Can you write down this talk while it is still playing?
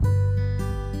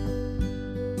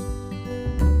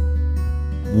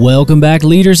Welcome back,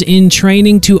 leaders in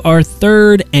training, to our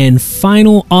third and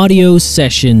final audio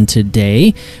session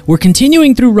today. We're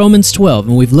continuing through Romans 12,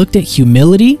 and we've looked at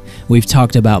humility, we've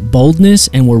talked about boldness,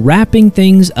 and we're wrapping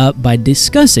things up by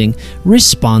discussing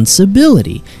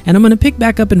responsibility. And I'm going to pick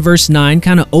back up in verse 9,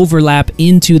 kind of overlap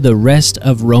into the rest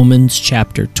of Romans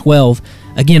chapter 12.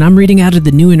 Again, I'm reading out of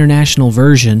the New International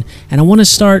Version, and I want to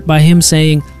start by him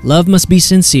saying, "Love must be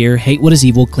sincere, hate what is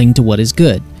evil, cling to what is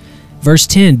good." Verse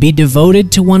 10, be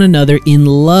devoted to one another in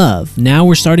love. Now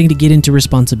we're starting to get into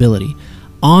responsibility.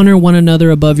 Honor one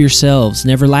another above yourselves,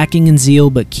 never lacking in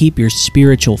zeal, but keep your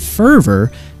spiritual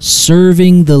fervor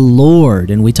serving the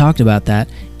Lord. And we talked about that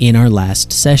in our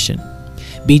last session.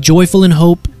 Be joyful in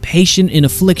hope, patient in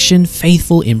affliction,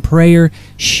 faithful in prayer.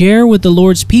 Share with the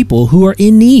Lord's people who are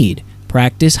in need.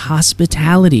 Practice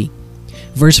hospitality.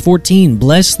 Verse 14,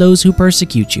 bless those who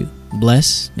persecute you.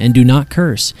 Bless and do not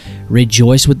curse.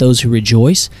 Rejoice with those who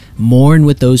rejoice. Mourn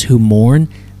with those who mourn.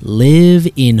 Live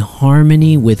in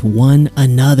harmony with one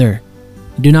another.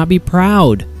 Do not be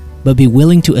proud, but be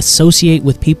willing to associate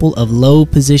with people of low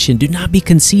position. Do not be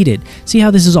conceited. See how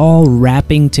this is all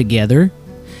wrapping together?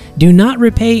 Do not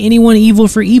repay anyone evil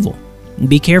for evil.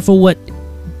 Be careful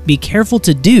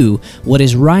to do what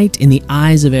is right in the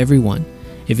eyes of everyone.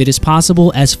 If it is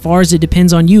possible, as far as it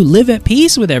depends on you, live at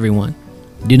peace with everyone.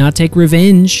 Do not take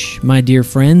revenge, my dear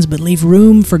friends, but leave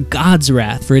room for God's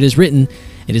wrath, for it is written,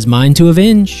 "It is mine to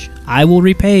avenge. I will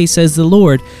repay, says the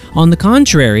Lord." On the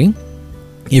contrary,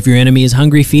 if your enemy is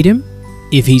hungry, feed him.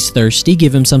 If he's thirsty,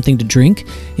 give him something to drink.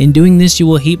 In doing this, you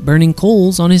will heap burning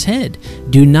coals on his head.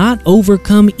 Do not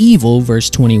overcome evil, verse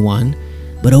 21,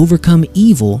 but overcome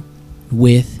evil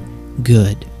with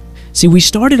good. See, we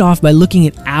started off by looking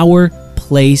at our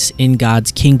place in God's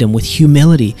kingdom with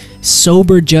humility,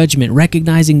 sober judgment,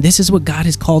 recognizing this is what God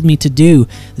has called me to do.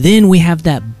 Then we have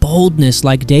that boldness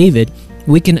like David.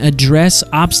 We can address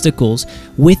obstacles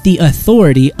with the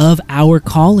authority of our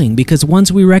calling, because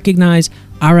once we recognize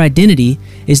our identity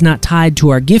is not tied to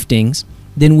our giftings,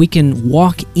 then we can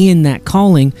walk in that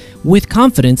calling with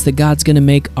confidence that God's going to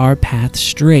make our path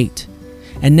straight.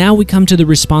 And now we come to the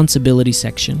responsibility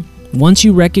section. Once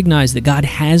you recognize that God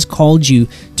has called you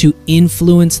to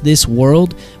influence this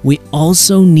world, we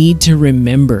also need to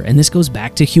remember, and this goes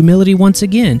back to humility once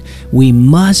again, we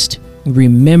must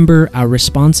remember our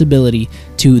responsibility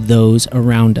to those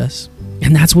around us.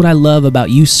 And that's what I love about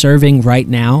you serving right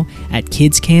now at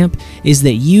Kids Camp, is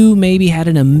that you maybe had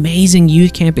an amazing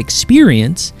youth camp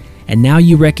experience, and now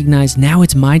you recognize now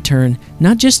it's my turn,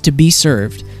 not just to be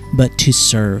served, but to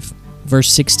serve.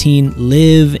 Verse 16,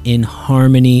 live in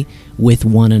harmony with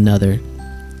one another.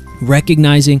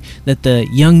 Recognizing that the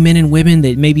young men and women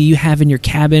that maybe you have in your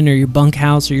cabin or your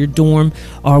bunkhouse or your dorm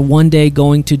are one day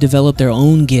going to develop their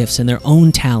own gifts and their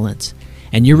own talents.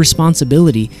 And your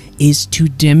responsibility is to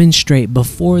demonstrate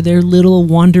before their little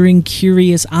wandering,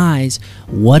 curious eyes,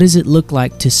 what does it look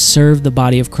like to serve the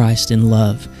body of Christ in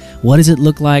love? What does it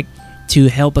look like to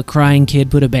help a crying kid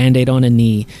put a Band-Aid on a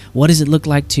knee? What does it look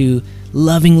like to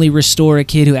lovingly restore a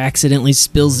kid who accidentally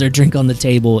spills their drink on the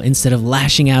table, instead of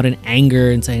lashing out in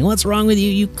anger and saying, "What's wrong with you,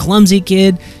 you clumsy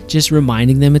kid?" Just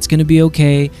reminding them it's going to be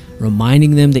okay,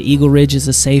 reminding them that Eagle Ridge is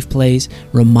a safe place,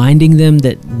 reminding them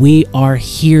that we are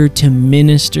here to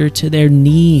minister to their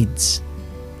needs.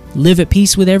 Live at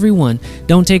peace with everyone.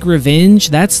 Don't take revenge.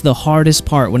 That's the hardest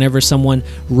part. Whenever someone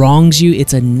wrongs you,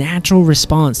 it's a natural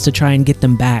response to try and get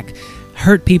them back.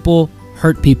 Hurt people,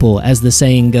 as the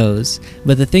saying goes.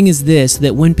 But the thing is this,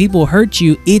 that when people hurt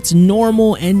you, it's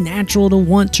normal and natural to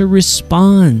want to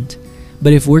respond.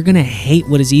 But if we're going to hate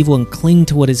what is evil and cling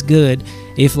to what is good,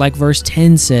 if, like verse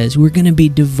 10 says, we're going to be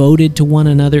devoted to one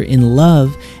another in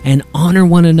love and honor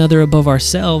one another above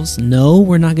ourselves, no,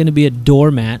 we're not going to be a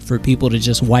doormat for people to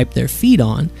just wipe their feet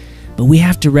on. But we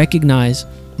have to recognize,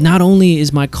 not only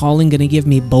is my calling going to give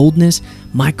me boldness,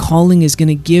 my calling is going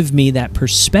to give me that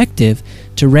perspective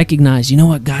to recognize, you know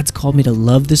what, God's called me to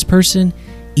love this person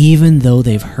even though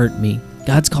they've hurt me.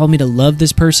 God's called me to love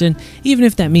this person, even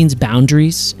if that means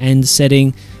boundaries and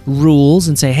setting rules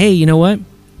and say, hey, you know what?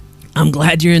 I'm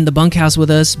glad you're in the bunkhouse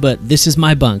with us, but this is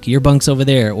my bunk. Your bunk's over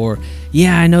there. Or,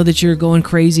 yeah, I know that you're going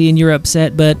crazy and you're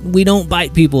upset, but we don't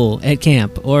bite people at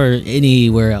camp or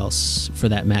anywhere else for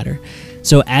that matter.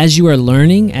 So as you are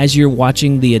learning, as you're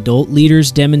watching the adult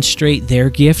leaders demonstrate their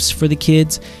gifts for the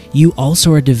kids, you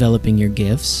also are developing your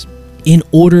gifts in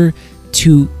order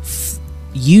to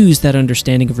use that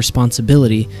understanding of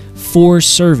responsibility for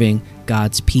serving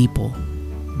God's people.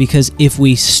 Because if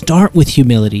we start with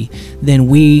humility, then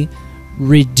we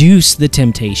reduce the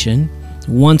temptation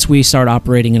once we start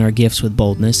operating in our gifts with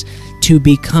boldness to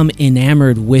become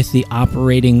enamored with the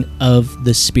operating of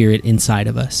the Spirit inside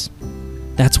of us.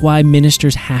 That's why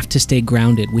ministers have to stay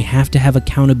grounded. We have to have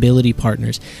accountability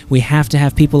partners. We have to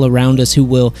have people around us who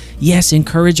will, yes,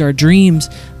 encourage our dreams,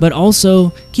 but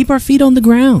also keep our feet on the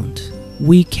ground.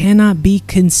 We cannot be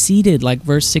conceited, like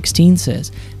verse 16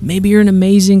 says. Maybe you're an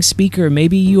amazing speaker.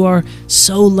 Maybe you are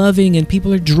so loving and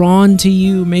people are drawn to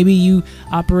you. Maybe you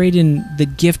operate in the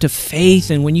gift of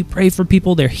faith, and when you pray for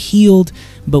people, they're healed.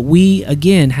 But we,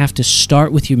 again, have to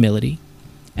start with humility.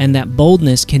 And that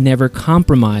boldness can never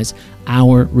compromise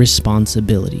our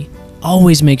responsibility.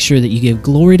 Always make sure that you give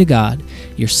glory to God,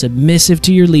 you're submissive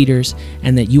to your leaders,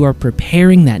 and that you are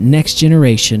preparing that next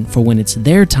generation for when it's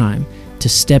their time to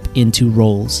step into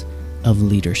roles of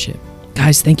leadership.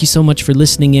 Guys, thank you so much for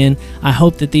listening in. I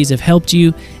hope that these have helped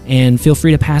you, and feel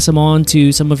free to pass them on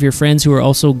to some of your friends who are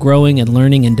also growing and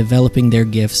learning and developing their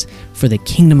gifts for the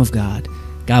kingdom of God.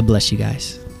 God bless you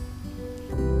guys.